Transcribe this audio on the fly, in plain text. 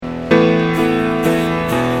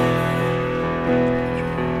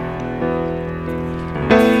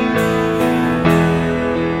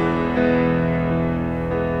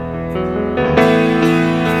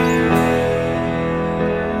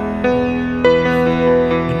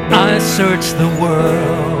searched the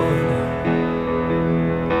world,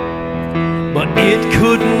 but it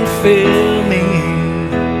couldn't fill me.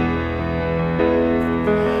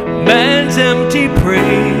 Man's empty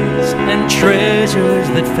praise and treasures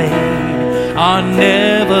that fade are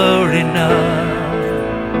never enough.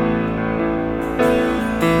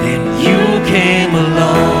 Then you came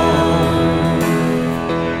along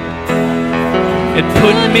and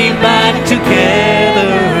put me back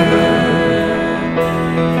together,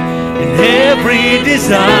 and every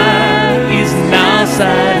desire is now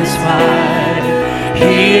satisfied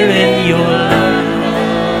here in your love.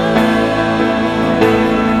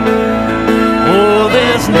 Oh,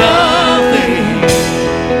 there's nothing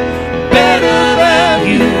better than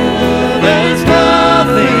you. There's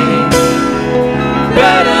nothing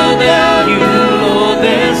better than you. Lord,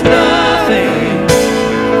 there's nothing.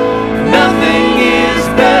 Nothing is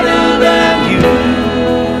better than you.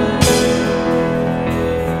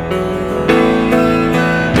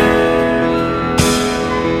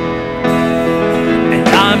 And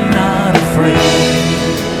I'm not afraid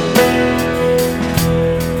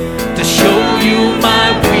to show you my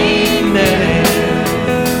weakness,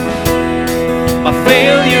 my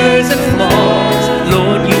failures and flaws.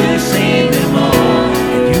 Lord, you've seen them all,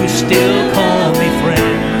 and you still call me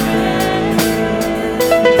friend.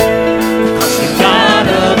 'Cause the God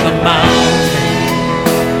of the mountain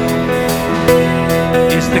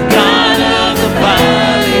is the God of the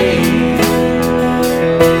valley.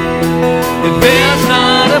 And there's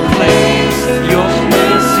not a place your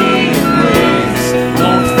mercy and grace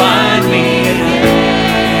won't find me again.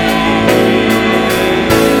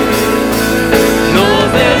 Lord,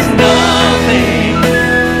 there's nothing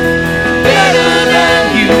better than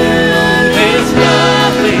you. There's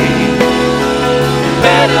nothing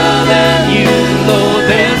better than you. Lord,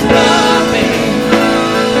 there's nothing.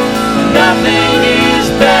 Nothing is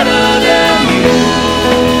better than you.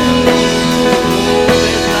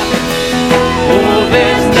 Oh,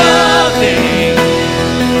 there's nothing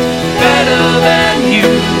better than you.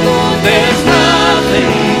 Lord, there's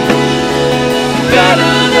nothing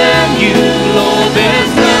better than you. Lord,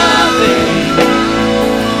 there's nothing.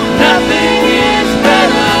 Nothing is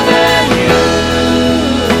better than you.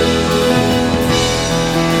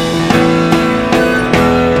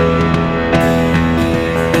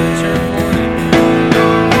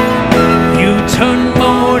 You turn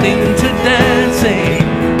mourning to dancing.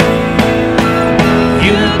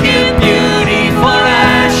 You give beauty for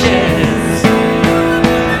ashes.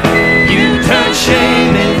 You turn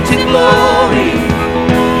shame into glory.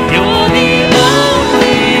 You're the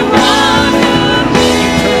only one who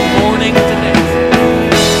turn mourning to dancing.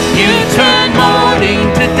 You turn mourning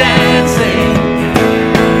to dancing.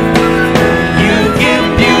 You give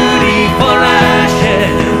beauty for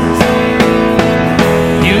ashes.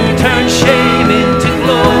 You turn shame into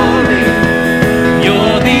glory.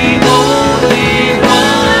 You're the only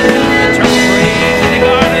one who turns praise into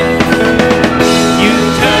garden. You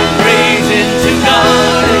turn praise into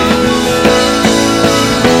gardens.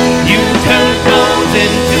 You turn bones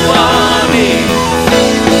into armies.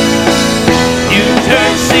 You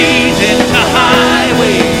turn seas into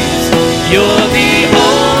highways. You're the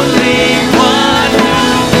only one who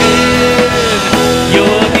can.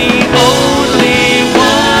 You're the only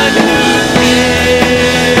one who can.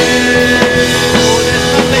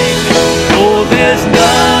 Oh, there's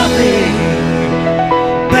nothing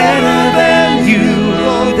better than you.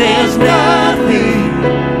 Lord, there's nothing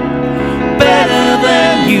better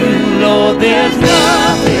than you. Lord, there's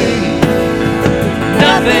nothing.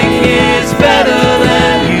 Nothing is better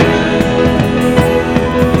than you.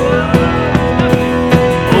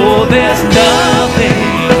 Oh, there's nothing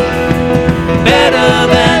better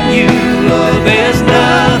than you. Lord, there's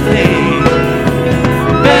nothing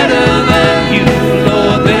better than you.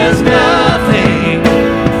 Lord, there's nothing.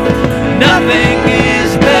 Nothing is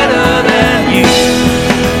better than you.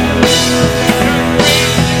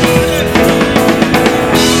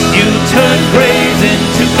 You turn grace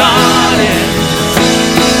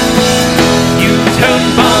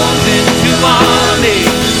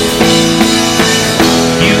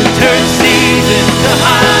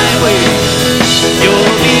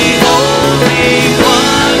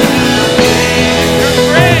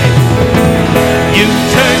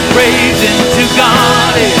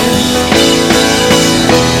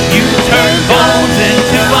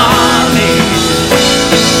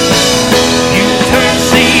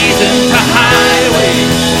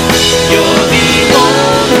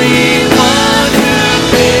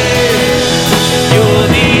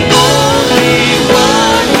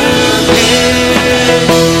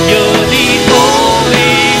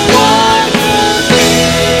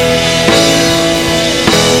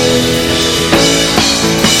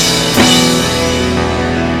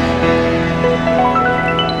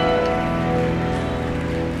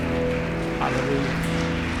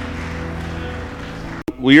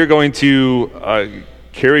we are going to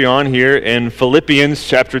carry on here in Philippians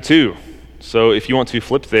chapter 2. So if you want to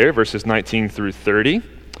flip there, verses 19 through 30.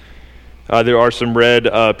 There are some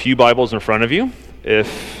red pew Bibles in front of you.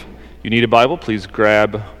 If you need a Bible, please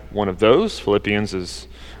grab one of those. Philippians is,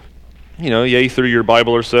 yay through your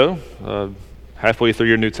Bible or so, halfway through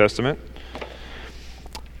your New Testament.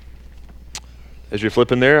 As you're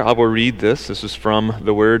flipping there, I will read this. This is from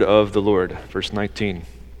the Word of the Lord, verse 19.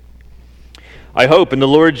 I hope in the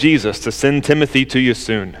Lord Jesus to send Timothy to you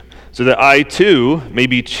soon, so that I too may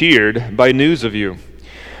be cheered by news of you.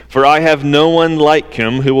 For I have no one like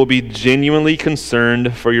him who will be genuinely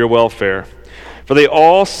concerned for your welfare. For they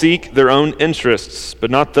all seek their own interests, but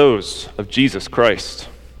not those of Jesus Christ.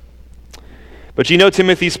 But you know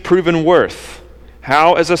Timothy's proven worth,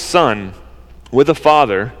 how as a son with a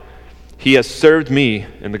father he has served me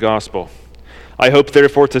in the gospel. I hope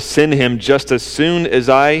therefore to send him just as soon as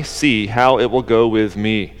I see how it will go with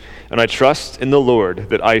me. And I trust in the Lord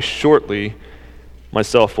that I shortly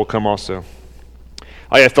myself will come also.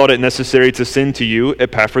 I have thought it necessary to send to you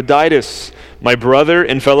Epaphroditus, my brother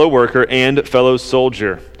and fellow worker and fellow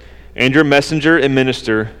soldier, and your messenger and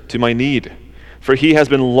minister to my need. For he has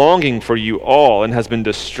been longing for you all and has been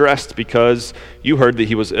distressed because you heard that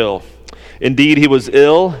he was ill. Indeed, he was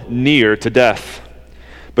ill, near to death.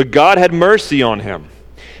 But God had mercy on him,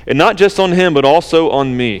 and not just on him, but also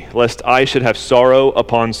on me, lest I should have sorrow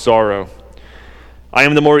upon sorrow. I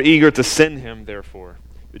am the more eager to send him, therefore,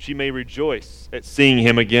 that ye may rejoice at seeing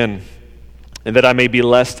him again, and that I may be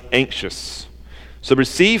less anxious. So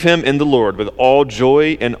receive him in the Lord with all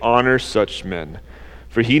joy and honor such men,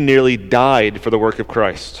 for he nearly died for the work of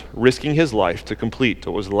Christ, risking his life to complete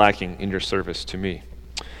what was lacking in your service to me.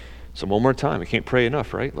 So one more time, we can't pray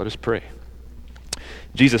enough, right? Let us pray.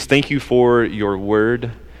 Jesus, thank you for your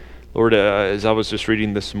word. Lord, as I was just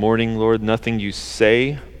reading this morning, Lord, nothing you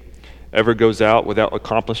say ever goes out without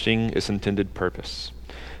accomplishing its intended purpose.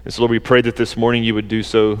 And so, Lord, we pray that this morning you would do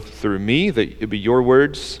so through me, that it be your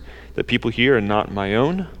words that people hear and not my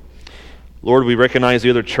own. Lord, we recognize the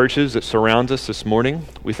other churches that surround us this morning.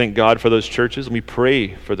 We thank God for those churches, and we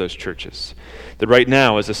pray for those churches. That right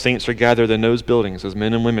now, as the saints are gathered in those buildings, as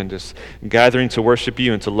men and women just gathering to worship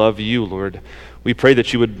you and to love you, Lord, we pray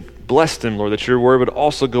that you would bless them, Lord, that your word would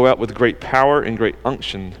also go out with great power and great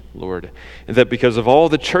unction, Lord. And that because of all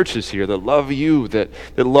the churches here that love you, that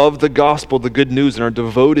love the gospel, the good news, and are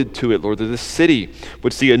devoted to it, Lord, that this city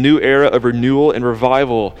would see a new era of renewal and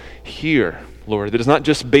revival here, Lord, that is not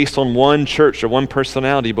just based on one church or one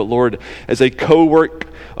personality, but, Lord, as a co-work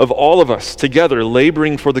of all of us together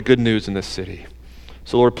laboring for the good news in this city.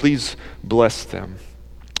 So, Lord, please bless them.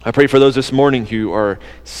 I pray for those this morning who are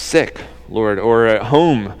sick, Lord, or at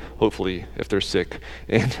home, hopefully, if they're sick,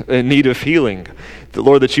 and in need of healing. That,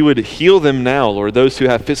 Lord, that you would heal them now, Lord, those who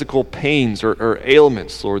have physical pains or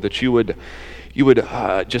ailments, Lord, that you would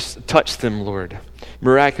just touch them, Lord,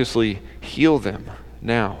 miraculously heal them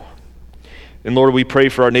now. And Lord, we pray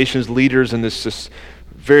for our nation's leaders in this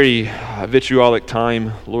very vitriolic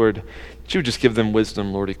time, Lord, that you would just give them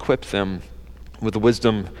wisdom, Lord, equip them with the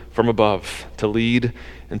wisdom from above to lead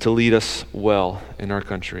and to lead us well in our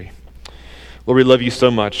country. Lord, we love you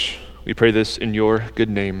so much. We pray this in your good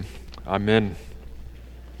name. Amen.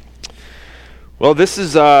 Well, this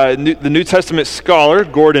is the New Testament scholar,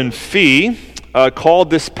 Gordon Fee,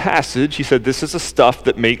 called this passage, he said, this is the stuff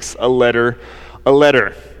that makes a letter a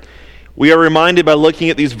letter. We are reminded by looking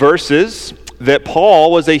at these verses that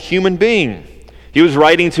Paul was a human being. He was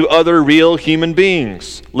writing to other real human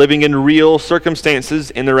beings, living in real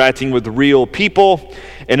circumstances, interacting with real people,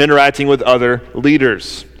 and interacting with other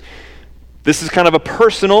leaders. This is kind of a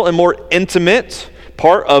personal and more intimate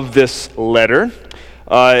part of this letter,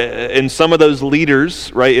 and some of those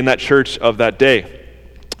leaders, right, in that church of that day.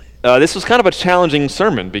 This was kind of a challenging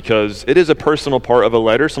sermon because it is a personal part of a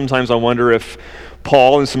letter. Sometimes I wonder if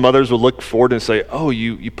Paul and some others would look forward and say, oh,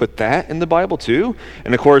 you put that in the Bible too?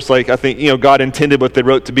 And of course, I think, God intended what they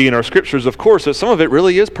wrote to be in our scriptures, of course, but some of it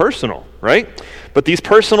really is personal, right? But these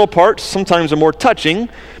personal parts sometimes are more touching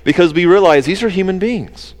because we realize these are human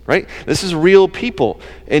beings, right? This is real people.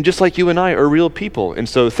 And just like you and I are real people. And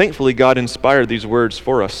so thankfully, God inspired these words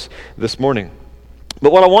for us this morning.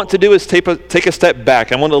 But what I want to do is take a step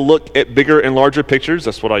back. I want to look at bigger and larger pictures.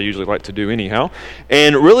 That's what I usually like to do anyhow.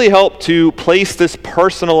 And really help to place this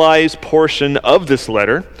personalized portion of this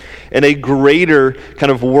letter in a greater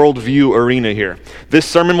kind of worldview arena here. This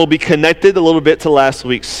sermon will be connected a little bit to last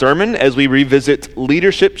week's sermon as we revisit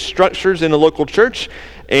leadership structures in the local church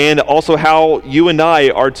and also how you and I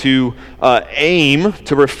are to aim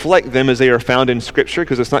to reflect them as they are found in Scripture,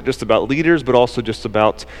 because it's not just about leaders, but also just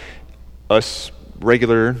about us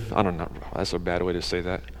regular, I don't know, that's a bad way to say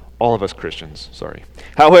that. All of us Christians, sorry.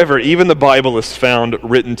 However, even the Bible is found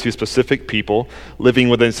written to specific people living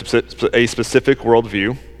within a specific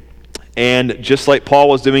worldview. And just like Paul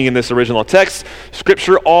was doing in this original text,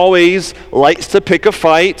 Scripture always likes to pick a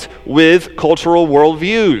fight with cultural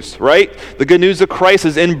worldviews, right? The good news of Christ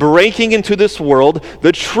is in breaking into this world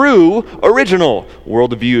the true, original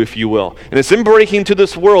worldview, if you will. And it's in breaking into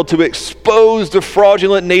this world to expose the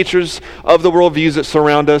fraudulent natures of the worldviews that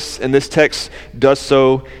surround us, and this text does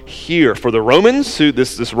so here. For the Romans,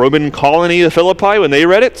 this Roman colony of Philippi, when they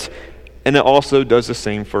read it, and it also does the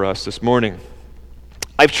same for us this morning.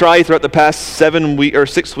 I've tried throughout the past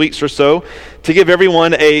 6 weeks or so to give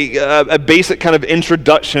everyone a basic kind of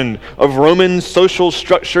introduction of Roman social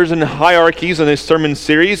structures and hierarchies in this sermon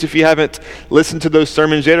series. If you haven't listened to those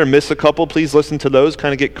sermons yet or missed a couple, please listen to those,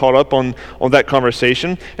 kind of get caught up on that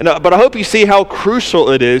conversation. But I hope you see how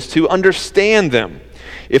crucial it is to understand them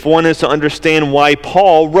if one is to understand why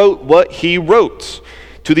Paul wrote what he wrote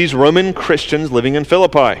to these Roman Christians living in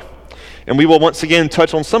Philippi. And we will once again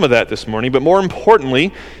touch on some of that this morning. But more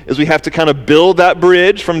importantly, is we have to kind of build that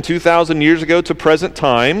bridge from 2,000 years ago to present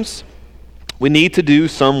times. We need to do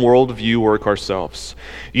some worldview work ourselves.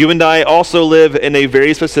 You and I also live in a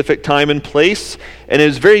very specific time and place, and it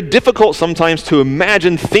is very difficult sometimes to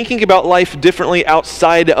imagine thinking about life differently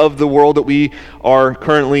outside of the world that we are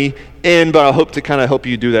currently in, but I hope to kind of help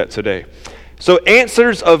you do that today. So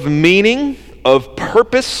answers of meaning, of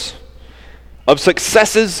purpose, of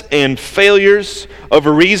successes and failures, of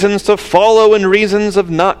reasons to follow and reasons of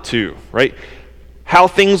not to, right? How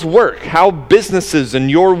things work, how businesses and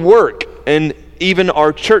your work and even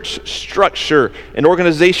our church structure and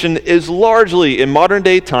organization is largely, in modern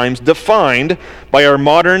day times, defined by our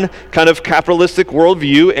modern kind of capitalistic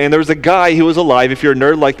worldview. And there's a guy who was alive. If you're a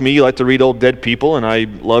nerd like me, you like to read old dead people, and I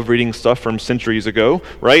love reading stuff from centuries ago,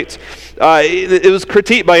 right? It was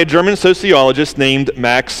critiqued by a German sociologist named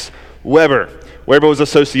Max Weber. Weber was a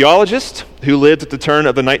sociologist who lived at the turn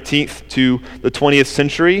of the 19th to the 20th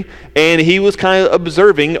century, and he was kind of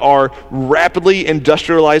observing our rapidly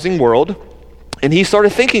industrializing world, and he started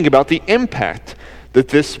thinking about the impact that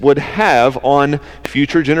this would have on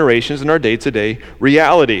future generations in our day-to-day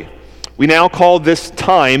reality. We now call this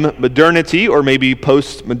time modernity, or maybe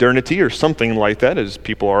post-modernity, or something like that, as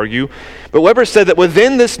people argue. But Weber said that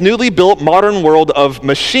within this newly built modern world of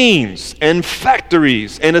machines and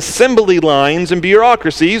factories and assembly lines and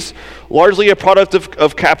bureaucracies, largely a product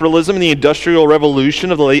of capitalism and the Industrial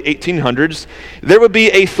Revolution of the late 1800s, there would be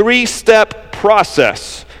a 3-step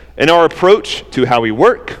process in our approach to how we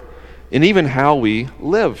work and even how we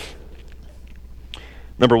live.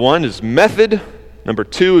 Number 1 is method. Number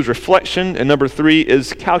 2 is reflection, and number 3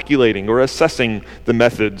 is calculating or assessing the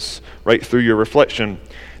methods right through your reflection.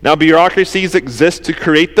 Now, bureaucracies exist to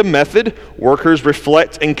create the method. Workers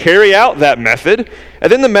reflect and carry out that method,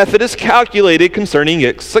 and then the method is calculated concerning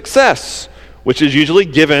its success, which is usually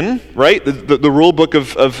given, right? The rule book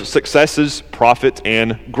of success is profit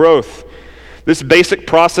and growth. This basic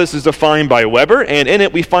process is defined by Weber, and in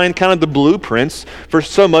it we find kind of the blueprints for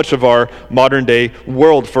so much of our modern day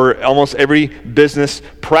world, for almost every business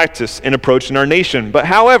practice and approach in our nation. But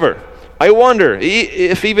however, I wonder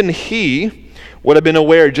if even he would have been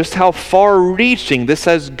aware just how far-reaching this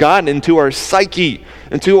has gotten into our psyche,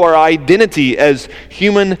 into our identity as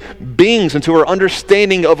human beings, into our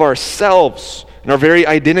understanding of ourselves and our very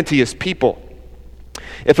identity as people.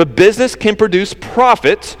 If a business can produce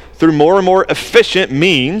profit through more and more efficient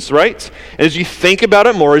means, right? As you think about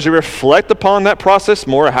it more, as you reflect upon that process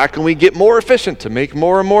more, how can we get more efficient to make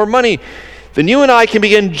more and more money? Then you and I can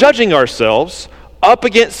begin judging ourselves up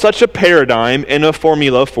against such a paradigm and a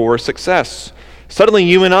formula for success. Suddenly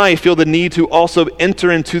you and I feel the need to also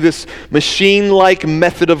enter into this machine-like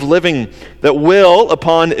method of living that will,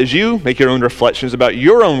 upon as you make your own reflections about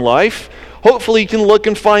your own life, hopefully you can look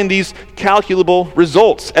and find these calculable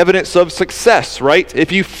results, evidence of success, right?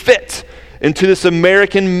 If you fit into this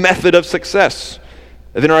American method of success,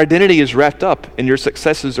 then our identity is wrapped up in your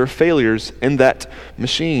successes or failures in that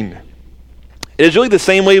machine. It is really the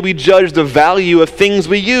same way we judge the value of things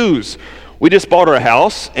we use. We just bought our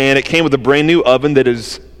house, and it came with a brand new oven that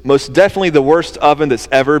is most definitely the worst oven that's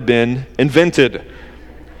ever been invented.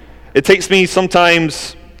 It takes me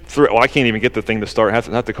sometimes I can't even get the thing to start. I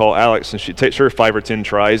have to call Alex, and she takes her 5 or 10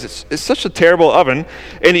 tries. It's such a terrible oven.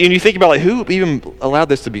 And you think about, like, who even allowed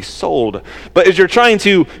this to be sold? But as you're trying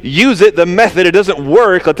to use it, the method, it doesn't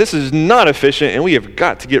work. Like, this is not efficient, and we have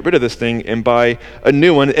got to get rid of this thing and buy a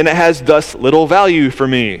new one. And it has thus little value for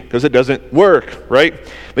me because it doesn't work, right?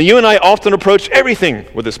 But you and I often approach everything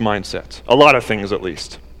with this mindset, a lot of things at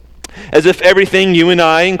least. as if everything, you and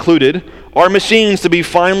I included, are machines to be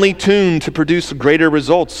finely tuned to produce greater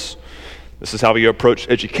results. This is how we approach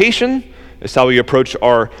education. It's how we approach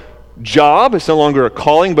our job. It's no longer a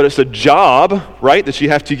calling, but it's a job, right, that you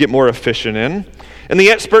have to get more efficient in. And the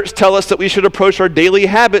experts tell us that we should approach our daily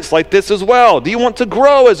habits like this as well. Do you want to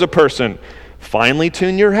grow as a person? Finely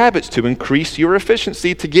tune your habits to increase your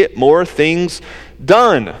efficiency to get more things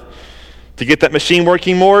done, to get that machine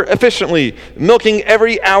working more efficiently, milking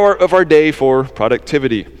every hour of our day for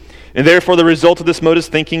productivity. And therefore, the result of this modus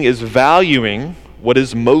thinking is valuing what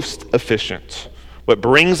is most efficient, what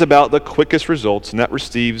brings about the quickest results, and that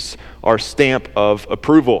receives our stamp of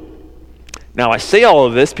approval. Now, I say all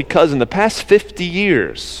of this because in the past 50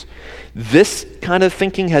 years, this kind of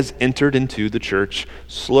thinking has entered into the church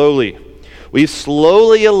slowly. We've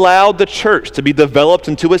slowly allowed the church to be developed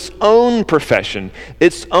into its own profession,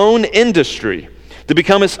 its own industry, to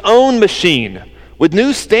become its own machine with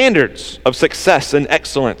new standards of success and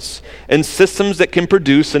excellence and systems that can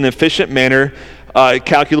produce in an efficient manner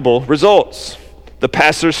calculable results. The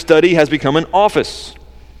pastor's study has become an office.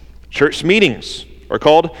 Church meetings are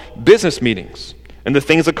called business meetings, and the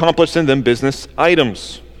things accomplished in them business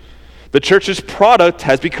items. The church's product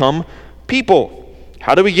has become people.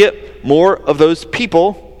 How do we get more of those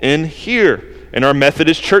people in here? In our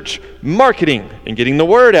Methodist church marketing and getting the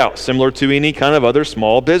word out, similar to any kind of other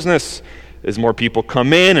small business. As more people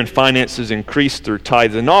come in and finances increase through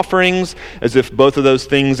tithes and offerings, as if both of those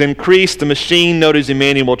things increase, the machine known as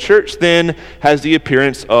Emmanuel Church then has the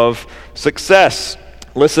appearance of success.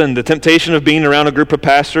 Listen, the temptation of being around a group of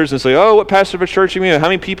pastors and say, oh, what pastor of a church you mean? How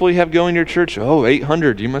many people you have going to your church? Oh,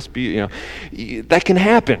 800. You must be, that can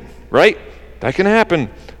happen, right? That can happen.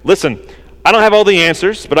 Listen, I don't have all the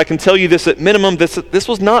answers, but I can tell you this at minimum, this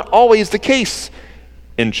was not always the case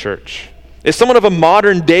in church. It's somewhat of a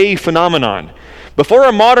modern day phenomenon. Before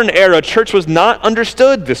our modern era, church was not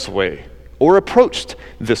understood this way or approached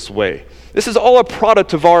this way. This is all a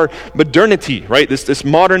product of our modernity, right? This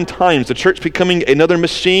modern times, the church becoming another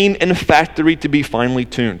machine and factory to be finely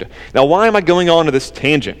tuned. Now, why am I going on to this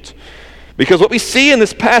tangent? Because what we see in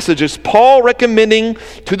this passage is Paul recommending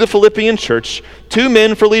to the Philippian church 2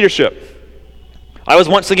 men for leadership. I was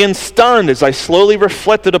once again stunned as I slowly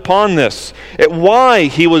reflected upon this, at why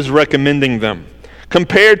he was recommending them,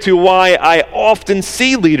 compared to why I often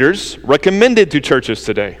see leaders recommended to churches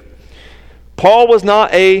today. Paul was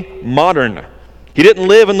not a modern. He didn't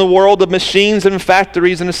live in the world of machines and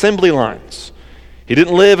factories and assembly lines. He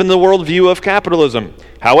didn't live in the worldview of capitalism.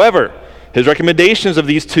 However, his recommendations of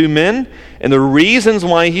these 2 men and the reasons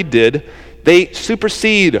why he did, they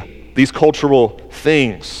supersede these cultural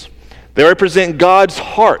things. They represent God's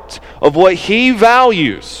heart of what he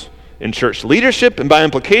values in church leadership, and by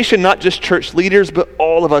implication, not just church leaders, but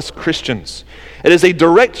all of us Christians. It is a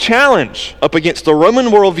direct challenge up against the Roman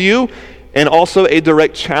worldview and also a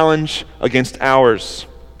direct challenge against ours,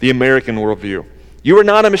 the American worldview. You are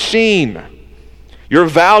not a machine. Your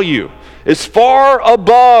value is far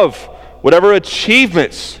above whatever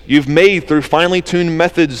achievements you've made through finely tuned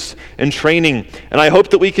methods and training. And I hope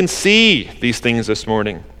that we can see these things this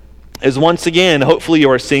morning. As once again, hopefully you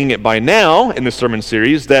are seeing it by now in the sermon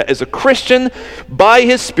series, that as a Christian, by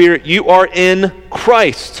his Spirit, you are in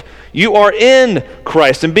Christ. You are in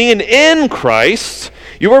Christ. And being in Christ,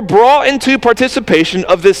 you are brought into participation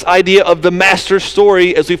of this idea of the master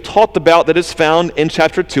story, as we've talked about, that is found in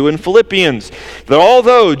chapter 2 in Philippians. That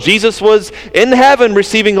although Jesus was in heaven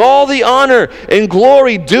receiving all the honor and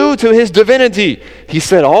glory due to his divinity, he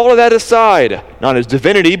set all of that aside, not his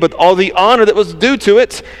divinity, but all the honor that was due to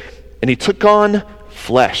it, and he took on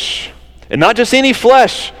flesh. And not just any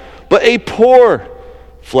flesh, but a poor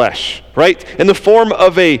flesh, right? In the form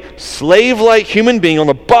of a slave-like human being on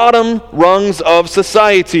the bottom rungs of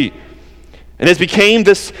society. And has became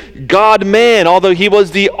this God-man. Although he was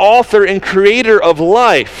the author and creator of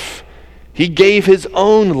life, he gave his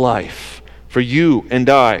own life for you and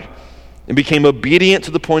I, and became obedient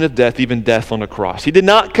to the point of death, even death on a cross. He did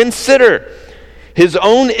not consider his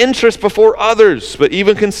own interest before others, but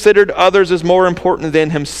even considered others as more important than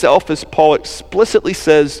himself, as Paul explicitly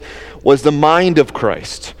says was the mind of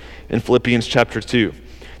Christ in Philippians chapter 2.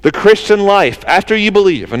 The Christian life, after you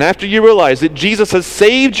believe and after you realize that Jesus has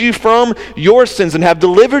saved you from your sins and have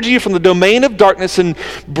delivered you from the domain of darkness and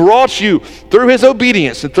brought you through his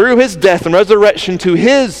obedience and through his death and resurrection to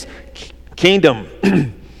his kingdom,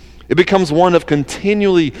 it becomes one of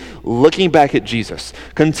continually looking back at Jesus,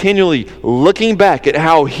 continually looking back at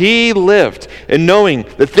how he lived, and knowing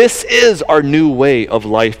that this is our new way of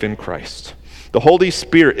life in Christ. The Holy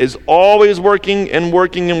Spirit is always working and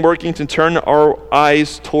working and working to turn our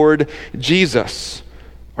eyes toward Jesus,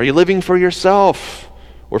 Are you living for yourself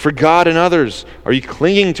or for God and others? Are you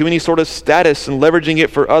clinging to any sort of status and leveraging it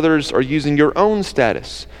for others, or using your own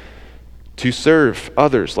status to serve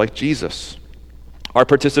others like Jesus? Our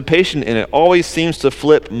participation in it always seems to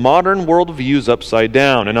flip modern worldviews upside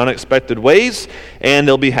down in unexpected ways, and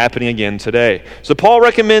they'll be happening again today. So Paul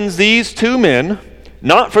recommends these two men,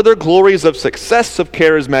 not for their glories of success of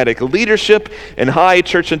charismatic leadership and high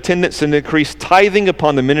church attendance and increased tithing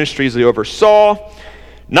upon the ministries they oversaw,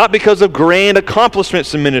 not because of grand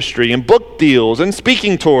accomplishments in ministry and book deals and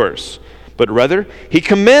speaking tours, but rather he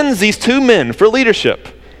commends these two men for leadership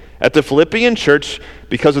at the Philippian church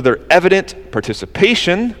because of their evident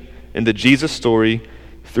participation in the Jesus story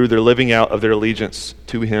through their living out of their allegiance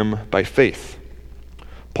to him by faith.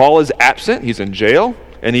 Paul is absent, he's in jail,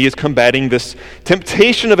 and he is combating this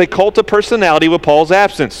temptation of a cult of personality with Paul's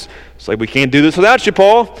absence. It's like, we can't do this without you,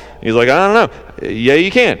 Paul. And he's like, I don't know. Yeah,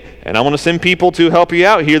 you can. And I want to send people to help you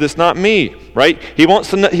out here that's not me, right? He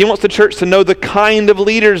wants the church to know the kind of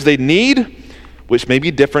leaders they need, which may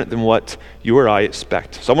be different than what you or I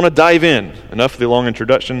expect. So I want to dive in. Enough of the long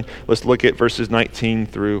introduction. Let's look at verses 19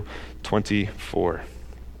 through 24.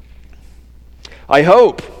 I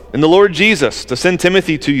hope in the Lord Jesus to send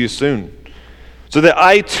Timothy to you soon, so that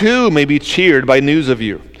I too may be cheered by news of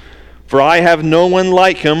you. For I have no one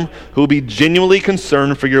like him who will be genuinely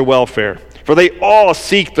concerned for your welfare. For they all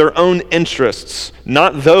seek their own interests,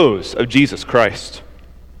 not those of Jesus Christ.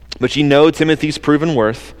 But ye know Timothy's proven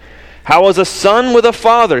worth, how as a son with a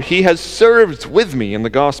father he has served with me in the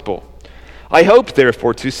gospel. I hope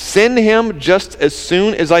therefore to send him just as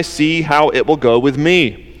soon as I see how it will go with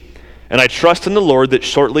me. And I trust in the Lord that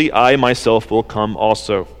shortly I myself will come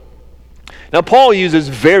also. Now, Paul uses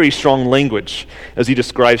very strong language as he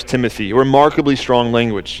describes Timothy, remarkably strong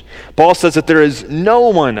language. Paul says that there is no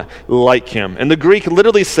one like him. And the Greek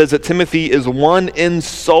literally says that Timothy is one in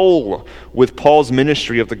soul with Paul's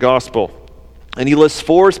ministry of the gospel. And he lists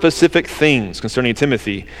 4 specific things concerning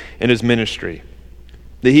Timothy and his ministry.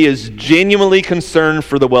 That he is genuinely concerned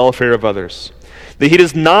for the welfare of others. That he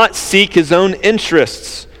does not seek his own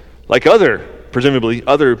interests like presumably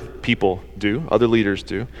other people do, other leaders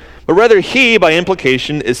do, but rather he, by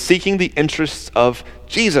implication, is seeking the interests of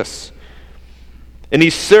Jesus. And he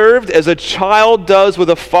served as a child does with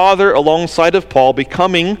a father alongside of Paul,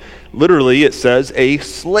 becoming, literally it says, a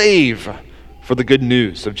slave for the good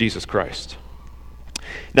news of Jesus Christ.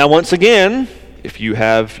 Now, once again, if you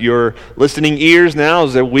have your listening ears now,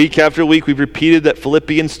 as week after week we've repeated that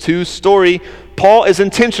Philippians 2 story, Paul is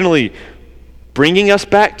intentionally bringing us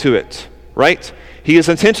back to it, right? He is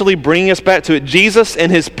intentionally bringing us back to it. Jesus and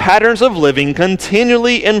his patterns of living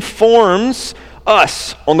continually informs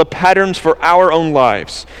us on the patterns for our own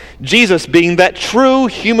lives. Jesus, being that true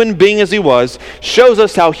human being as he was, shows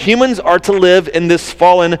us how humans are to live in this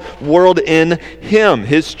fallen world in him,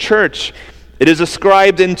 his church. It is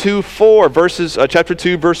described in chapter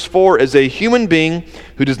 2, verse 4, as a human being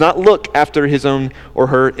who does not look after his own or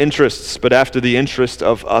her interests, but after the interest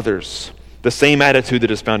of others. The same attitude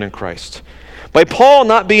that is found in Christ. By Paul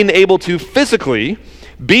not being able to physically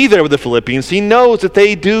be there with the Philippians, he knows that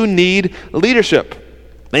they do need leadership.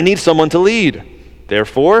 They need someone to lead.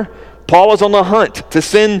 Therefore, Paul is on the hunt to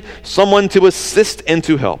send someone to assist and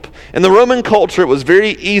to help. In the Roman culture, it was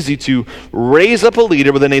very easy to raise up a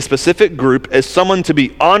leader within a specific group as someone to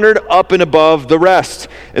be honored up and above the rest.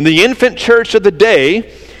 In the infant church of the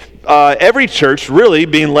day, every church really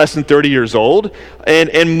being less than 30 years old, and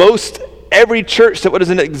every church that was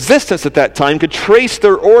in existence at that time could trace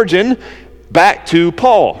their origin back to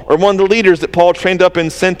Paul, or one of the leaders that Paul trained up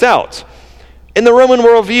and sent out. In the Roman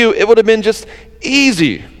worldview, it would have been just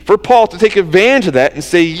easy for Paul to take advantage of that and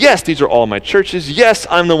say, yes, these are all my churches. Yes,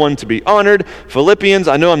 I'm the one to be honored. Philippians,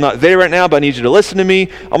 I know I'm not there right now, but I need you to listen to me.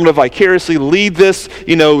 I'm going to vicariously lead this,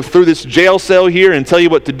 through this jail cell here and tell you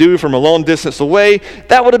what to do from a long distance away.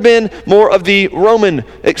 That would have been more of the Roman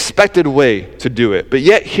expected way to do it. But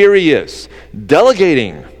yet here he is,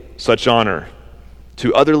 delegating such honor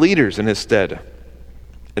to other leaders in his stead.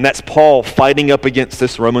 And that's Paul fighting up against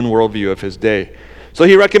this Roman worldview of his day. So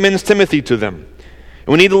he recommends Timothy to them. And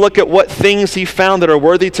we need to look at what things he found that are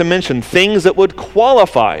worthy to mention, things that would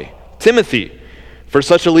qualify Timothy for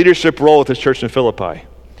such a leadership role with his church in Philippi.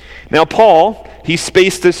 Now, Paul, he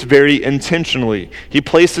spaced this very intentionally. He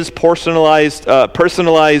placed his personalized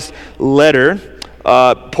letter,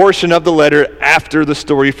 portion of the letter after the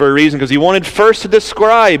story for a reason, because he wanted first to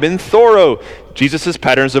describe in thorough Jesus'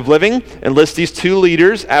 patterns of living and list these two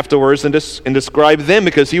leaders afterwards and describe them,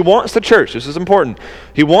 because he wants the church, this is important,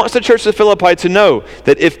 he wants the church of Philippi to know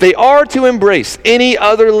that if they are to embrace any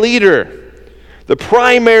other leader, the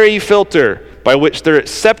primary filter by which their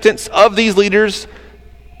acceptance of these leaders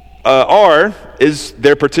is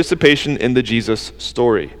their participation in the Jesus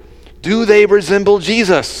story. Do they resemble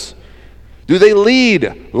Jesus? Do they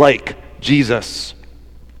lead like Jesus?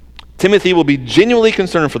 Timothy will be genuinely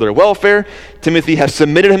concerned for their welfare. Timothy has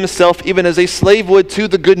submitted himself even as a slave would to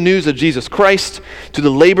the good news of Jesus Christ, to the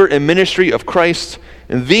labor and ministry of Christ.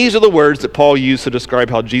 And these are the words that Paul used to describe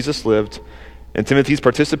how Jesus lived, and Timothy's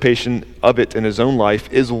participation of it in his own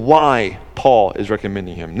life is why Paul is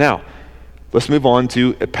recommending him. Now, let's move on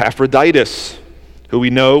to Epaphroditus, who we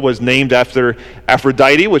know was named after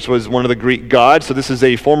Aphrodite, which was one of the Greek gods. So this is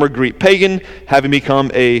a former Greek pagan having become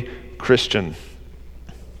a Christian.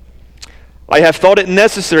 I have thought it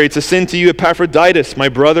necessary to send to you Epaphroditus, my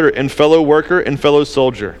brother and fellow worker and fellow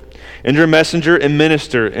soldier, and your messenger and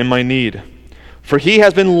minister in my need. For he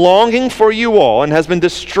has been longing for you all and has been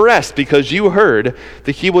distressed because you heard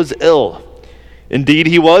that he was ill. Indeed,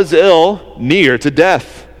 he was ill, near to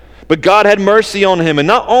death. But God had mercy on him, and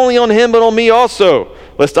not only on him, but on me also,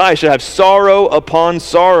 lest I should have sorrow upon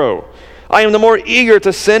sorrow. I am the more eager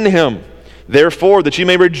to send him, therefore, that you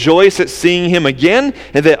may rejoice at seeing him again,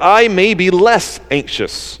 and that I may be less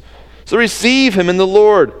anxious. So receive him in the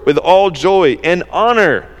Lord with all joy, and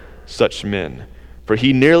honor such men. For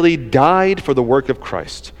he nearly died for the work of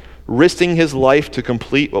Christ, risking his life to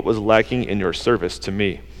complete what was lacking in your service to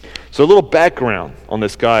me. So a little background on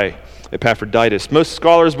this guy, Epaphroditus. Most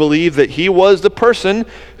scholars believe that he was the person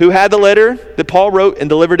who had the letter that Paul wrote and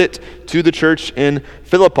delivered it to the church in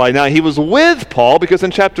Philippi. Now, he was with Paul because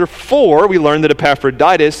in chapter 4, we learned that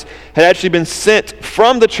Epaphroditus had actually been sent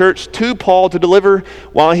from the church to Paul to deliver,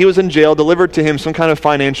 while he was in jail, delivered to him some kind of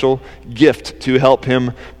financial gift to help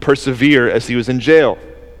him persevere as he was in jail.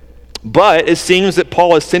 But it seems that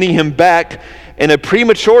Paul is sending him back in a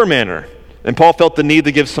premature manner. And Paul felt the need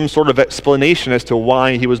to give some sort of explanation as to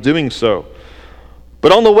why he was doing so.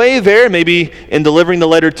 But on the way there, maybe in delivering the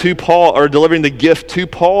letter to Paul, or delivering the gift to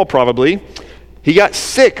Paul probably, he got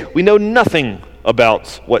sick. We know nothing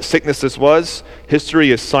about what sickness this was. History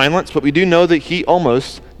is silent, but we do know that he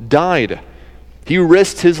almost died. He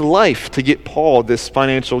risked his life to get Paul this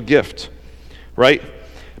financial gift, right?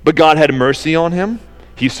 But God had mercy on him.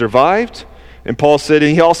 He survived. And Paul said,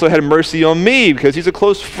 and he also had mercy on me because he's a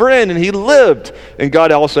close friend and he lived. And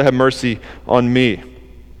God also had mercy on me.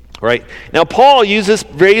 Right? Now, Paul uses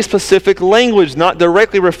very specific language, not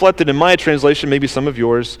directly reflected in my translation, maybe some of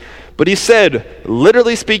yours. But he said,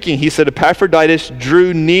 literally speaking, he said, Epaphroditus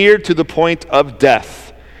drew near to the point of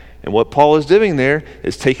death. And what Paul is doing there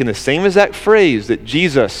is taking the same exact phrase that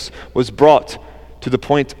Jesus was brought to the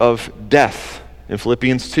point of death in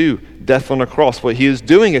Philippians 2, death on a cross. What he is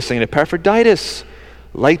doing is saying, Epaphroditus,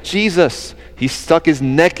 like Jesus, he stuck his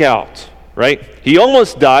neck out, right? He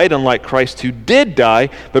almost died, unlike Christ who did die,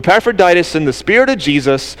 but Epaphroditus, in the spirit of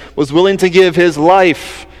Jesus, was willing to give his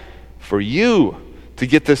life for you to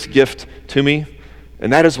get this gift to me,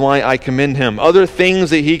 and that is why I commend him. Other things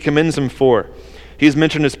that he commends him for. He's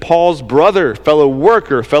mentioned as Paul's brother, fellow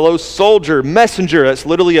worker, fellow soldier, messenger. That's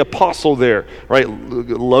literally apostle there, right?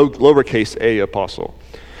 Lowercase a apostle.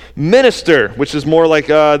 Minister, which is more like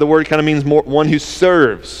the word kind of means more one who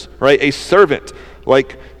serves, right? A servant,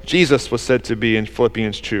 like Jesus was said to be in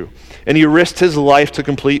Philippians 2. And he risked his life to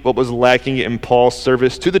complete what was lacking in Paul's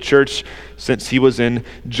service to the church since he was in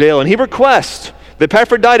jail. And he requests that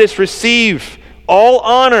Epaphroditus receive all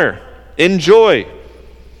honor and joy,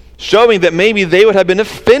 showing that maybe they would have been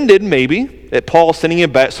offended, maybe, at Paul sending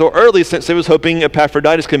him back so early, since they was hoping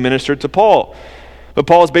Epaphroditus could minister to Paul. But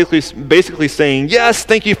Paul is basically saying, yes,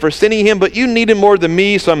 thank you for sending him, but you need him more than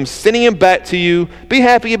me, so I'm sending him back to you. Be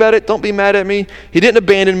happy about it. Don't be mad at me. He didn't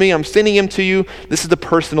abandon me. I'm sending him to you. This is the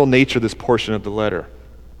personal nature of this portion of the letter.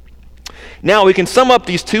 Now, we can sum up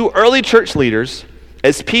these two early church leaders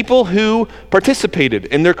as people who participated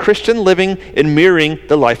in their Christian living in mirroring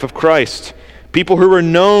the life of Christ. People who were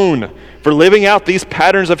known for living out these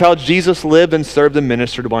patterns of how Jesus lived and served and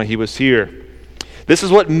ministered while he was here. This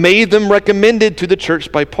is what made them recommended to the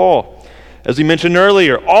church by Paul. As we mentioned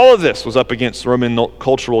earlier, all of this was up against Roman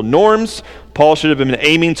cultural norms. Paul should have been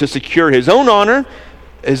aiming to secure his own honor,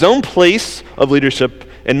 his own place of leadership,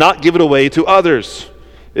 and not give it away to others.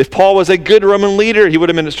 If Paul was a good Roman leader, he would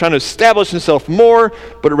have been trying to establish himself more,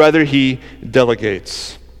 but rather he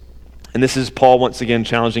delegates. And this is Paul once again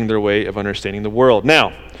challenging their way of understanding the world.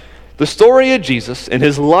 Now, the story of Jesus and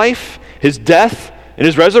his life, his death, and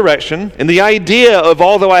his resurrection, and the idea of,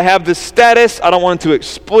 although I have this status, I don't want to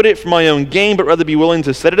exploit it for my own gain, but rather be willing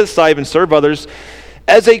to set it aside and serve others.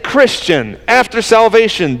 As a Christian, after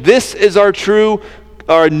salvation, this is our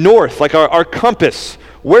north, like our compass.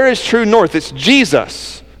 Where is true north? It's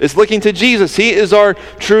Jesus. It's looking to Jesus. He is our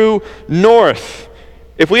true north.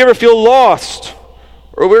 If we ever feel lost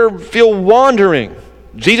or we feel wandering,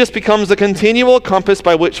 Jesus becomes the continual compass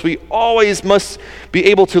by which we always must be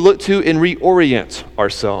able to look to and reorient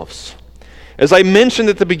ourselves. As I mentioned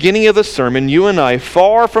at the beginning of the sermon, you and I,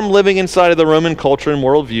 far from living inside of the Roman culture and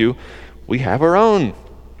worldview, we have our own.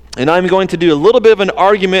 And I'm going to do a little bit of an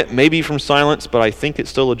argument, maybe from silence, but I think it's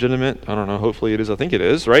still legitimate. I don't know, hopefully it is. I think it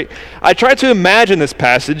is, right? I try to imagine this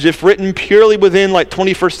passage if written purely within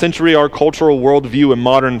 21st century, our cultural worldview in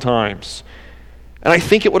modern times. And I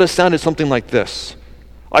think it would have sounded something like this.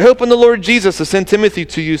 I hope in the Lord Jesus to send Timothy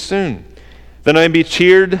to you soon. Then I may be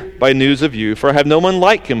cheered by news of you, for I have no one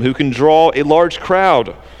like him who can draw a large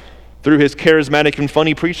crowd through his charismatic and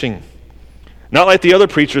funny preaching. Not like the other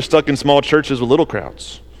preachers stuck in small churches with little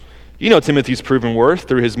crowds. You know Timothy's proven worth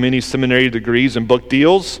through his many seminary degrees and book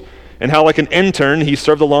deals, and how like an intern he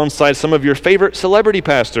served alongside some of your favorite celebrity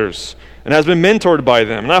pastors and has been mentored by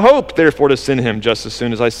them. And I hope, therefore, to send him just as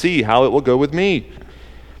soon as I see how it will go with me.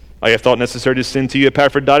 I have thought necessary to send to you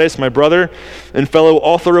Epaphroditus, my brother and fellow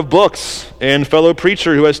author of books and fellow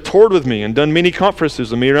preacher who has toured with me and done many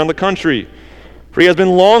conferences with me around the country. For he has been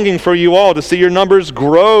longing for you all to see your numbers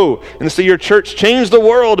grow and to see your church change the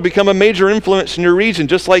world to become a major influence in your region,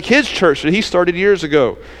 just like his church that he started years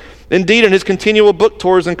ago. Indeed, in his continual book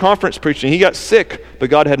tours and conference preaching, he got sick, but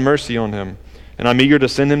God had mercy on him. And I'm eager to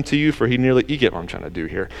send him to you, for you get what I'm trying to do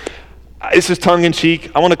here. This is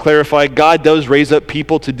tongue-in-cheek. I want to clarify, God does raise up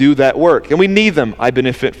people to do that work, and we need them. I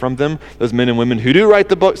benefit from them, those men and women who do write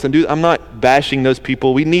the books. I'm not bashing those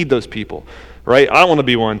people. We need those people, right? I don't want to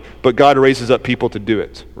be one, but God raises up people to do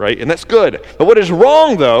it, right? And that's good. But what is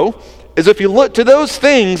wrong, though, is if you look to those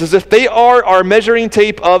things as if they are our measuring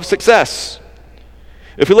tape of success.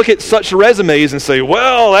 If we look at such resumes and say,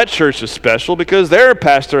 well, that church is special because their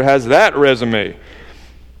pastor has that resume.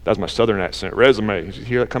 That's my southern accent. Resume. Did you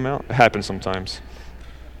hear that come out? It happens sometimes.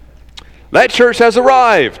 That church has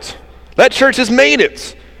arrived. That church has made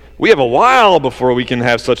it. We have a while before we can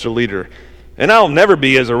have such a leader. And I'll never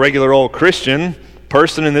be, as a regular old Christian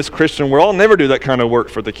person in this Christian world, I'll never do that kind of work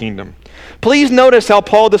for the kingdom. Please notice how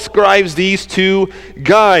Paul describes these two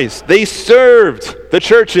guys. They served the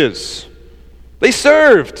churches. They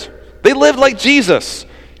served. They lived like Jesus,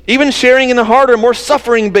 even sharing in the harder, more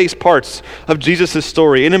suffering-based parts of Jesus'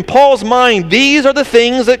 story. And in Paul's mind, these are the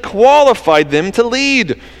things that qualified them to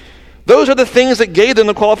lead. Those are the things that gave them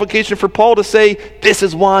the qualification for Paul to say, this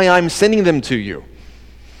is why I'm sending them to you.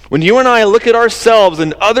 When you and I look at ourselves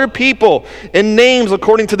and other people and names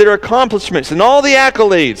according to their accomplishments and all the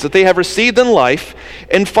accolades that they have received in life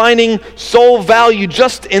and finding sole value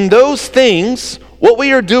just in those things, what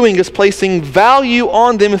we are doing is placing value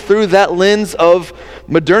on them through that lens of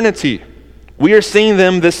modernity. We are seeing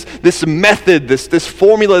them this method, this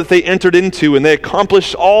formula that they entered into, and they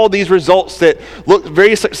accomplished all these results that look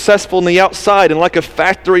very successful on the outside. And like a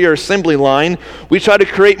factory or assembly line, we try to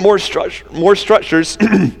create more structures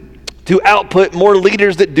to output more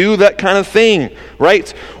leaders that do that kind of thing,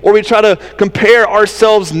 right? Or we try to compare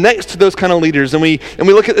ourselves next to those kind of leaders, and we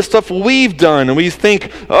look at the stuff we've done, and we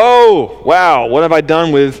think, oh, wow, what have I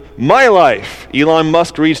done with my life? Elon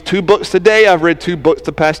Musk reads 2 books today. I've read 2 books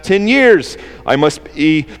the past 10 years. I must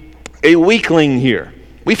be a weakling here.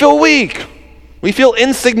 We feel weak. We feel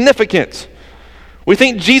insignificant. We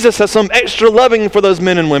think Jesus has some extra loving for those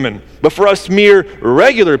men and women, but for us mere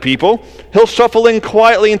regular people, he'll shuffle in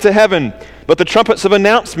quietly into heaven, but the trumpets of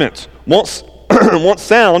announcement won't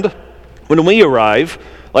sound when we arrive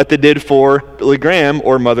like they did for Billy Graham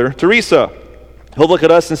or Mother Teresa. He'll look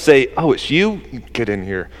at us and say, oh, it's you? Get in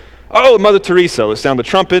here. Oh, Mother Teresa, let's sound the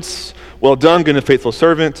trumpets. Well done, good and faithful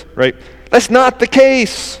servant, right? That's not the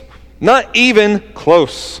case. Not even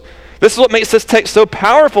close. This is what makes this text so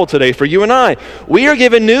powerful today for you and I. We are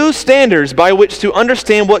given new standards by which to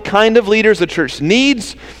understand what kind of leaders the church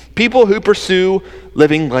needs, people who pursue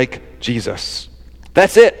living like Jesus.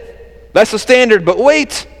 That's it. That's the standard. But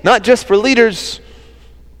wait, not just for leaders,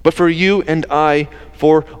 but for you and I,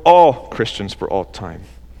 for all Christians for all time.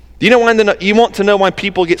 Do you know you want to know why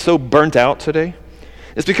people get so burnt out today?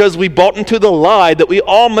 It's because we bought into the lie that we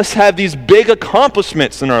all must have these big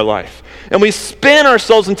accomplishments in our life. And we spin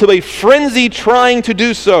ourselves into a frenzy trying to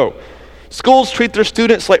do so. Schools treat their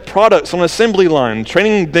students like products on an assembly line,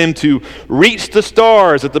 training them to reach the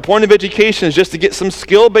stars at the point of education is just to get some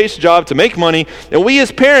skill-based job to make money. And we as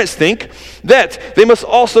parents think that they must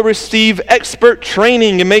also receive expert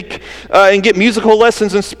training and get musical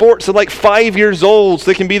lessons in sports at like 5 years old so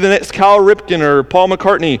they can be the next Cal Ripken or Paul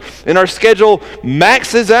McCartney. And our schedule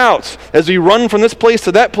maxes out as we run from this place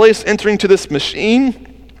to that place, entering to this machine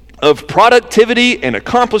of productivity and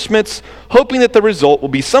accomplishments, hoping that the result will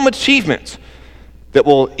be some achievement that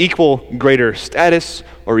will equal greater status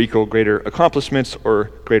or equal greater accomplishments or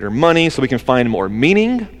greater money, so we can find more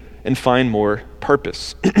meaning and find more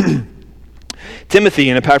purpose. Timothy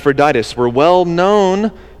and Epaphroditus were well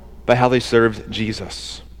known by how they served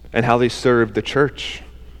Jesus and how they served the church.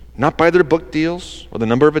 Not by their book deals or the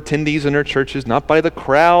number of attendees in their churches, not by the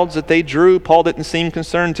crowds that they drew. Paul didn't seem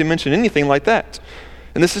concerned to mention anything like that.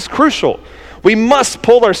 And this is crucial. We must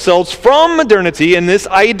pull ourselves from modernity and this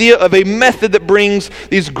idea of a method that brings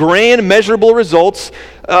these grand measurable results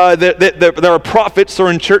that are prophets,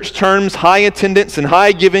 or in church terms, high attendance and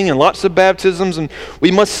high giving and lots of baptisms. And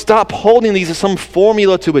we must stop holding these as some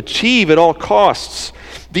formula to achieve at all costs.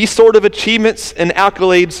 These sort of achievements and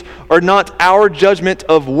accolades are not our judgment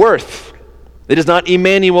of worth. It is not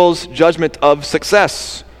Emmanuel's judgment of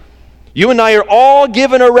success. You and I are all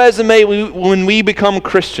given a resume when we become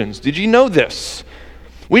Christians. Did you know this?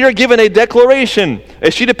 We are given a declaration,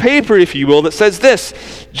 a sheet of paper, if you will, that says this: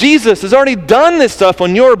 Jesus has already done this stuff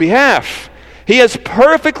on your behalf. He has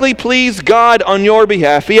perfectly pleased God on your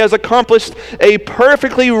behalf. He has accomplished a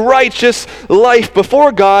perfectly righteous life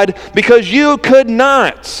before God because you could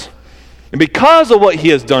not. And because of what he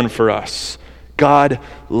has done for us, God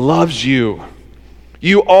loves you.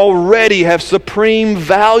 You already have supreme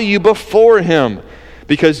value before him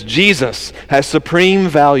because Jesus has supreme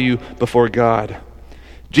value before God.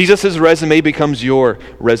 Jesus' resume becomes your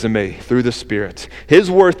resume through the Spirit. His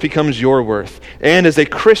worth becomes your worth. And as a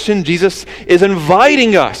Christian, Jesus is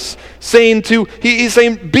inviting us, he's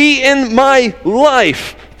saying, be in my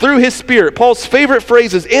life through his Spirit. Paul's favorite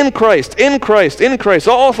phrase is in Christ, in Christ, in Christ,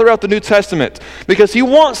 all throughout the New Testament, because he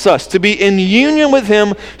wants us to be in union with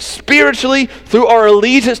him spiritually through our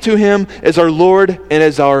allegiance to him as our Lord and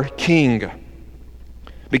as our King.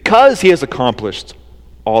 Because he has accomplished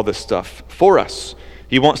all this stuff for us,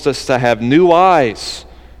 he wants us to have new eyes,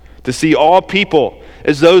 to see all people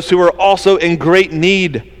as those who are also in great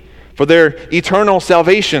need for their eternal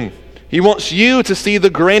salvation. He wants you to see the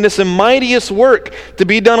grandest and mightiest work to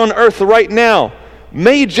be done on earth right now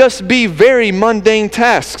may just be very mundane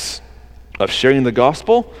tasks of sharing the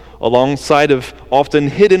gospel alongside of often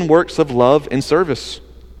hidden works of love and service.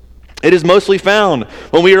 It is mostly found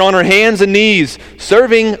when we are on our hands and knees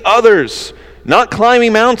serving others, not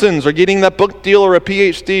climbing mountains or getting that book deal or a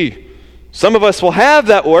PhD. Some of us will have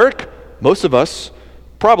that work. Most of us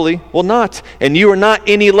probably will not. And you are not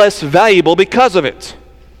any less valuable because of it.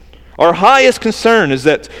 Our highest concern is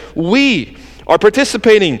that we are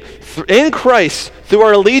participating in Christ through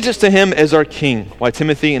our allegiance to him as our King. Why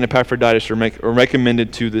Timothy and Epaphroditus are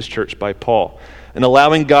recommended to this church by Paul. And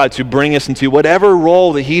allowing God to bring us into whatever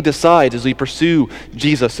role that he decides as we pursue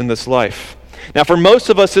Jesus in this life. Now, for most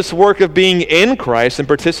of us, this work of being in Christ and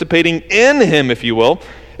participating in him, if you will,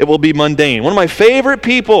 it will be mundane. One of my favorite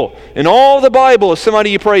people in all the Bible is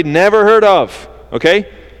somebody you probably never heard of,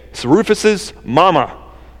 okay? It's Rufus's mama.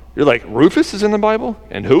 You're like, Rufus is in the Bible?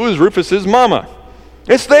 And who is Rufus's mama?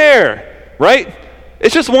 It's there, right?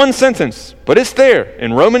 It's just one sentence, but it's there.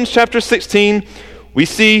 In Romans chapter 16, we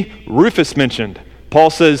see Rufus mentioned.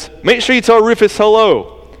 Paul says, make sure you tell Rufus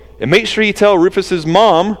hello. And make sure you tell Rufus's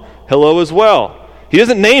mom hello as well. He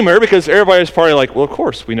doesn't name her because everybody's probably like, well, of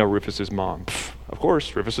course we know Rufus's mom. Of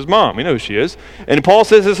course, Rufus's mom. We know who she is. And Paul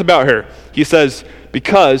says this about her. He says,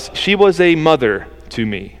 because she was a mother to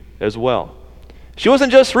me as well. She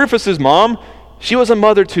wasn't just Rufus's mom. She was a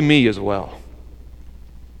mother to me as well.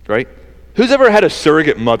 Right? Who's ever had a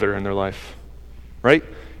surrogate mother in their life? Right?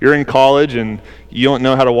 You're in college and you don't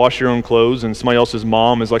know how to wash your own clothes, and somebody else's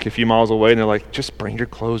mom is like a few miles away and they're like, just bring your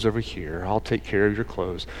clothes over here. I'll take care of your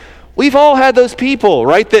clothes. We've all had those people,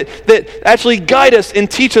 right, that actually guide us and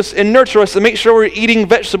teach us and nurture us and make sure we're eating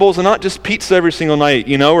vegetables and not just pizza every single night,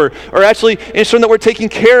 or actually ensuring that we're taking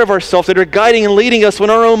care of ourselves, that are guiding and leading us when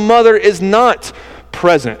our own mother is not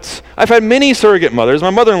present. I've had many surrogate mothers. My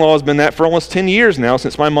mother-in-law has been that for almost 10 years now,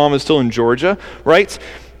 since my mom is still in Georgia, right?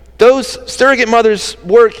 Those surrogate mothers'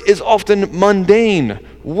 work is often mundane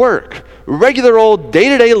work. Regular old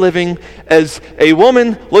day-to-day living as a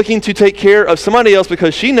woman looking to take care of somebody else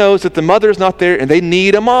because she knows that the mother is not there and they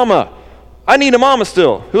need a mama. I need a mama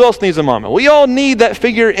still. Who else needs a mama? We all need that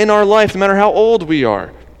figure in our life no matter how old we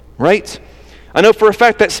are, right? I know for a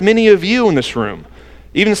fact that's many of you in this room.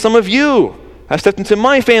 Even some of you have stepped into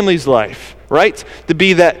my family's life, right? To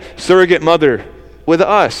be that surrogate mother with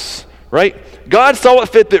us, right? God saw it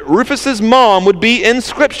fit that Rufus's mom would be in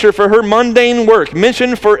Scripture for her mundane work,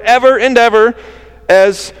 mentioned forever and ever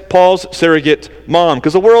as Paul's surrogate mom,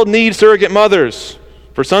 because the world needs surrogate mothers.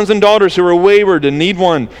 For sons and daughters who are wayward and need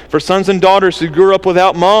one. For sons and daughters who grew up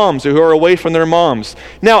without moms or who are away from their moms.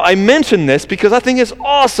 Now, I mention this because I think it's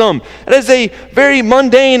awesome. It is a very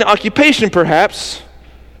mundane occupation, perhaps.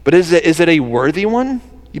 But is it a worthy one?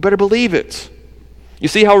 You better believe it. You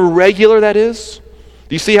see how regular that is?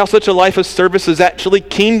 Do you see how such a life of service is actually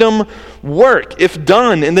kingdom work, if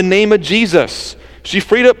done in the name of Jesus? She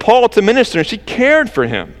freed up Paul to minister, and she cared for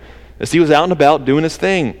him as he was out and about doing his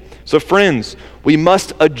thing. So friends, we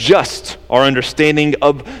must adjust our understanding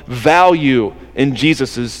of value in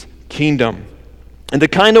Jesus' kingdom and the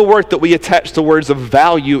kind of work that we attach the words of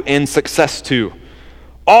value and success to.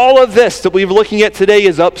 All of this that we're looking at today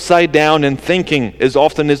is upside down in thinking, as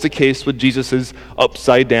often is the case with Jesus'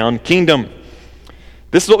 upside down kingdom.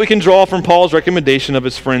 This is what we can draw from Paul's recommendation of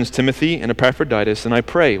his friends Timothy and Epaphroditus, and I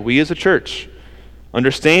pray we as a church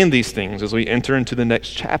understand these things as we enter into the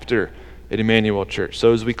next chapter at Emmanuel Church.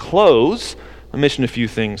 So as we close, I'll mention a few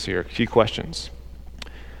things here, a few questions.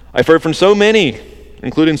 I've heard from so many,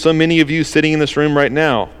 including so many of you sitting in this room right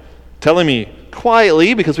now, telling me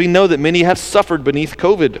quietly, because we know that many have suffered beneath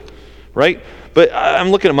COVID, right? But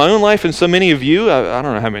I'm looking at my own life, and so many of you, I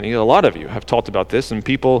don't know how many, a lot of you have talked about this, and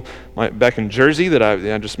people back in Jersey that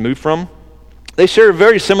I just moved from, they share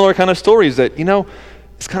very similar kind of stories that,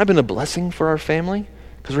 it's kind of been a blessing for our family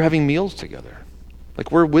because we're having meals together. Like,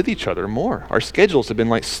 we're with each other more. Our schedules have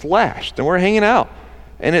been slashed, and we're hanging out.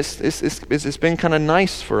 And it's been kind of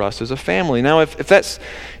nice for us as a family. Now, if that's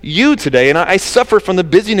you today, and I suffer from the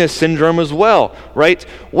busyness syndrome as well, right?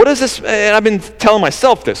 What does this, and I've been telling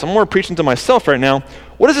myself this, I'm more preaching to myself right now.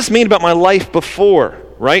 What does this mean about my life before,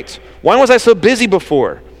 right? Why was I so busy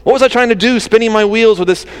before? What was I trying to do, spinning my wheels with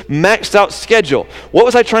this maxed out schedule? What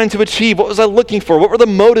was I trying to achieve? What was I looking for? What were the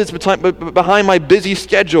motives behind my busy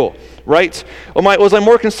schedule, right? Was I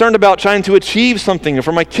more concerned about trying to achieve something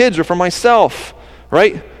for my kids or for myself,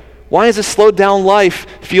 right? Why does this slowed down life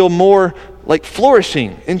feel more like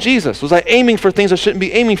flourishing in Jesus? Was I aiming for things I shouldn't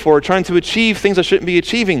be aiming for, or trying to achieve things I shouldn't be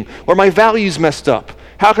achieving, or my values messed up?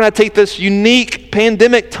 How can I take this unique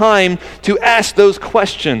pandemic time to ask those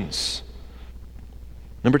questions?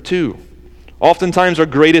 Number 2, oftentimes our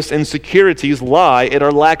greatest insecurities lie at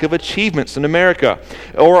our lack of achievements in America,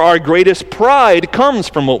 or our greatest pride comes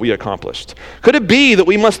from what we accomplished. Could it be that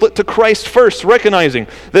we must look to Christ first, recognizing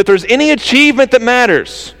that if there's any achievement that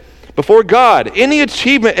matters before God, any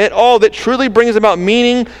achievement at all that truly brings about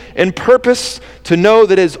meaning and purpose, to know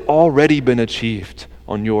that it has already been achieved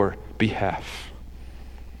on your behalf?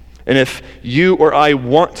 And if you or I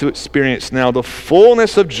want to experience now the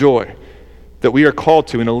fullness of joy that we are called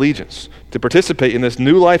to in allegiance, to participate in this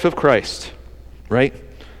new life of Christ, right?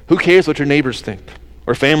 Who cares what your neighbors think,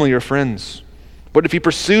 or family or friends? What if you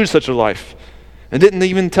pursued such a life and didn't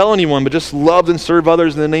even tell anyone, but just loved and served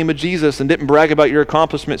others in the name of Jesus and didn't brag about your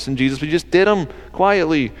accomplishments in Jesus, but you just did them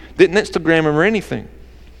quietly, didn't Instagram them or anything?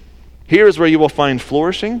 Here is where you will find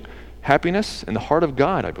flourishing, happiness, and the heart of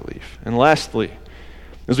God, I believe. And lastly,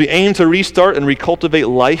 as we aim to restart and recultivate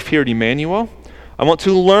life here at Emmanuel, I want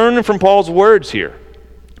to learn from Paul's words here,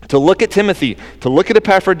 to look at Timothy, to look at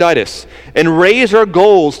Epaphroditus, and raise our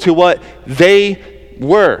goals to what they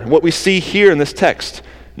were, what we see here in this text.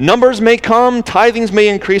 Numbers may come, tithings may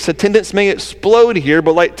increase, attendance may explode here,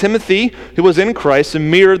 but like Timothy, who was in Christ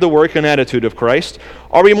and mirrored the work and attitude of Christ,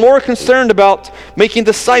 are we more concerned about making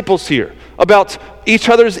disciples here, about each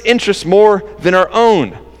other's interests more than our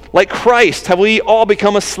own? Like Christ, have we all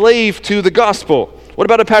become a slave to the gospel? What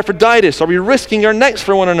about Epaphroditus? Are we risking our necks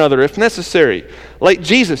for one another if necessary? Like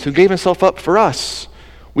Jesus, who gave himself up for us.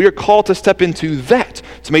 We are called to step into that,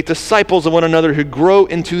 to make disciples of one another who grow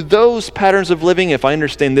into those patterns of living. If I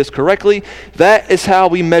understand this correctly, that is how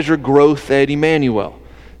we measure growth at Emmanuel.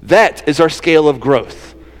 That is our scale of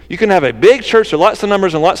growth. You can have a big church with lots of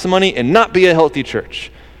numbers and lots of money and not be a healthy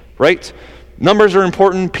church, right? Numbers are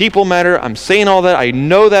important. People matter. I'm saying all that. I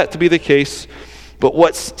know that to be the case. But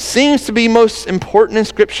what seems to be most important in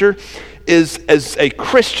Scripture is, as a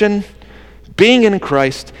Christian, being in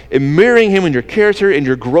Christ and mirroring him in your character and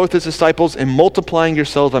your growth as disciples and multiplying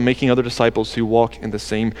yourselves by making other disciples who walk in the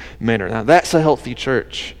same manner. Now, that's a healthy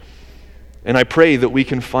church. And I pray that we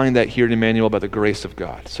can find that here at Emmanuel by the grace of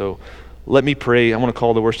God. So let me pray. I want to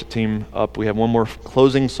call the worship team up. We have one more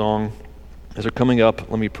closing song. As they're coming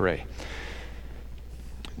up, let me pray.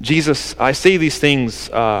 Jesus, I say these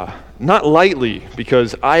things not lightly,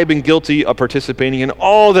 because I have been guilty of participating in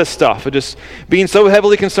all this stuff, of just being so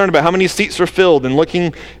heavily concerned about how many seats are filled and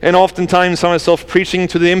looking, and oftentimes find myself preaching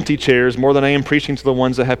to the empty chairs more than I am preaching to the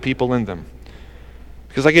ones that have people in them.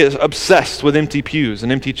 Because I get obsessed with empty pews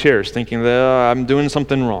and empty chairs, thinking that I'm doing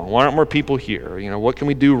something wrong. Why aren't more people here? What can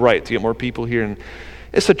we do right to get more people here?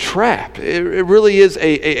 It's a trap. It really is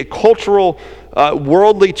a cultural,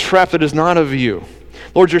 worldly trap that is not of you.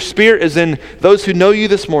 Lord, your Spirit is in those who know you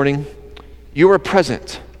this morning. You are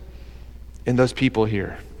present in those people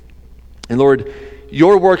here. And Lord,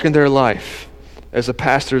 your work in their life as a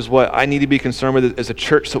pastor is what I need to be concerned with as a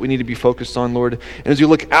church that we need to be focused on, Lord. And as you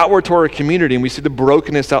look outward to our community and we see the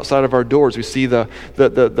brokenness outside of our doors, we see the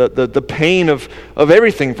pain of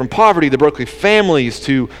everything from poverty to broken families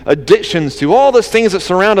to addictions to all those things that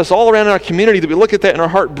surround us all around our community, that we look at that and our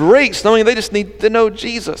heart breaks knowing they just need to know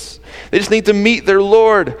Jesus. They just need to meet their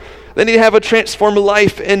Lord. They need to have a transformed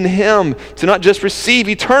life in Him to not just receive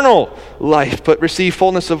eternal life, but receive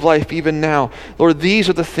fullness of life even now. Lord, these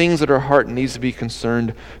are the things that our heart needs to be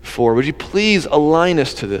concerned for. Would you please align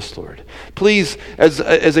us to this, Lord? Please, as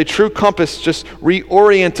a true compass, just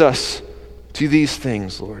reorient us to these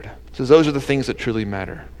things, Lord. So those are the things that truly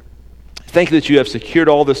matter. Thank you that you have secured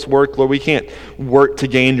all this work, Lord. We can't work to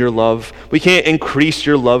gain your love. We can't increase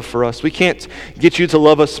your love for us. We can't get you to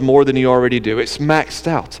love us more than you already do. It's maxed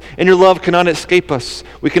out. And your love cannot escape us.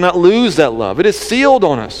 We cannot lose that love. It is sealed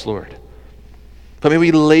on us, Lord. But may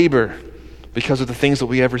we labor because of the things that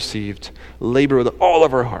we have received, labor with all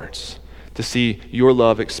of our hearts to see your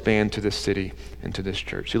love expand to this city and to this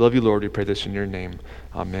church. We love you, Lord. We pray this in your name.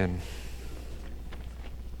 Amen.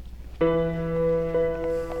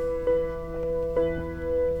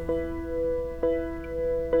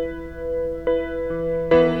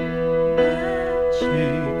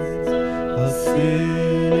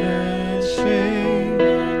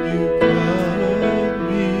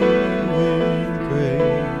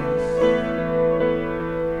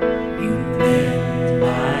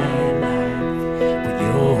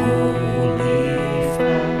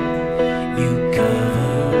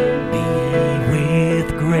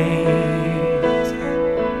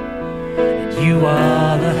 You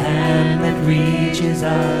are the hand that reaches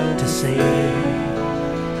out to save.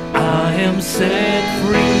 I am set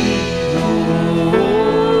free. Oh,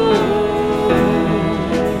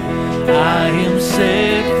 I am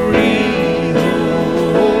set free.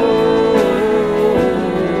 Oh,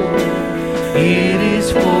 it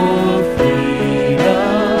is for freedom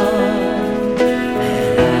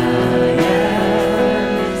that I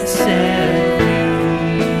am set free.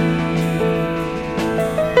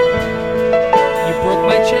 You broke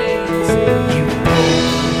my chains. You broke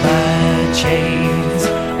my chains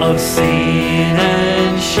of sin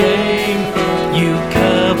and shame. You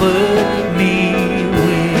covered me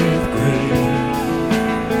with grace.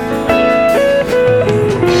 You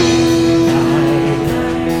ruled my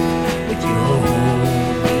life with your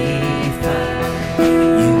holy fire.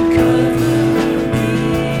 You covered me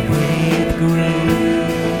with grace.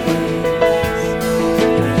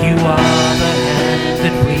 You are the hand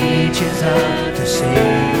that reaches out to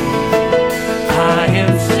save.